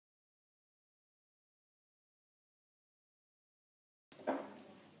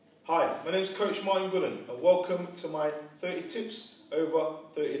Hi, my name is Coach Martin Gooden and welcome to my 30 tips over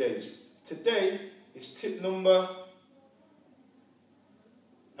 30 days. Today is tip number,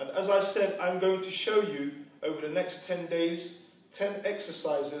 and as I said, I'm going to show you over the next 10 days, 10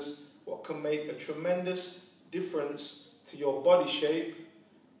 exercises what can make a tremendous difference to your body shape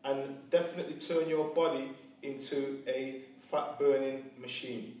and definitely turn your body into a fat burning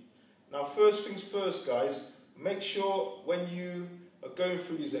machine. Now first things first guys, make sure when you are going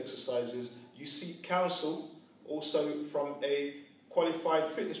through these exercises you seek counsel also from a qualified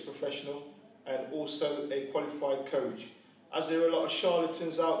fitness professional and also a qualified coach, as there are a lot of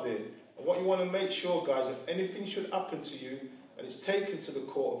charlatans out there. And what you want to make sure guys, if anything should happen to you and it's taken to the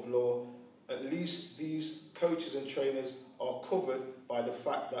court of law, at least these coaches and trainers are covered by the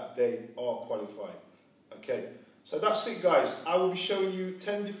fact that they are qualified. Okay, so that's it guys. I will be showing you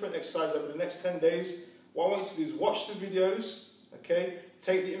 10 different exercises over the next 10 days. What I want you to do is watch the videos, okay?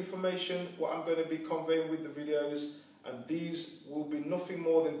 Take the information, what I'm going to be conveying with the videos, and these will be nothing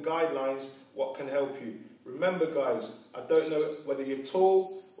more than guidelines what can help you. Remember guys, I don't know whether you're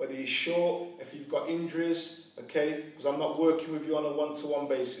tall, whether you're short, if you've got injuries, okay? Because I'm not working with you on a one-to-one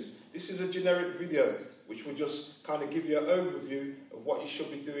basis. This is a generic video which will just kind of give you an overview of what you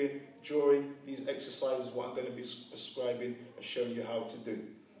should be doing during these exercises, what I'm going to be prescribing and showing you how to do.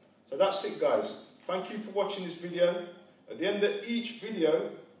 So that's it guys. Thank you for watching this video. At the end of each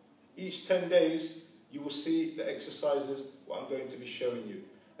video, each 10 days, you will see the exercises what I'm going to be showing you.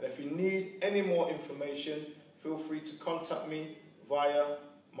 And if you need any more information, feel free to contact me via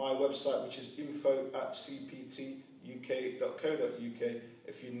my website, which is info@cptuk.co.uk,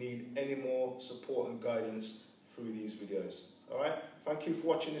 if you need any more support and guidance through these videos. Alright, thank you for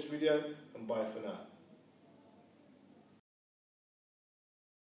watching this video and bye for now.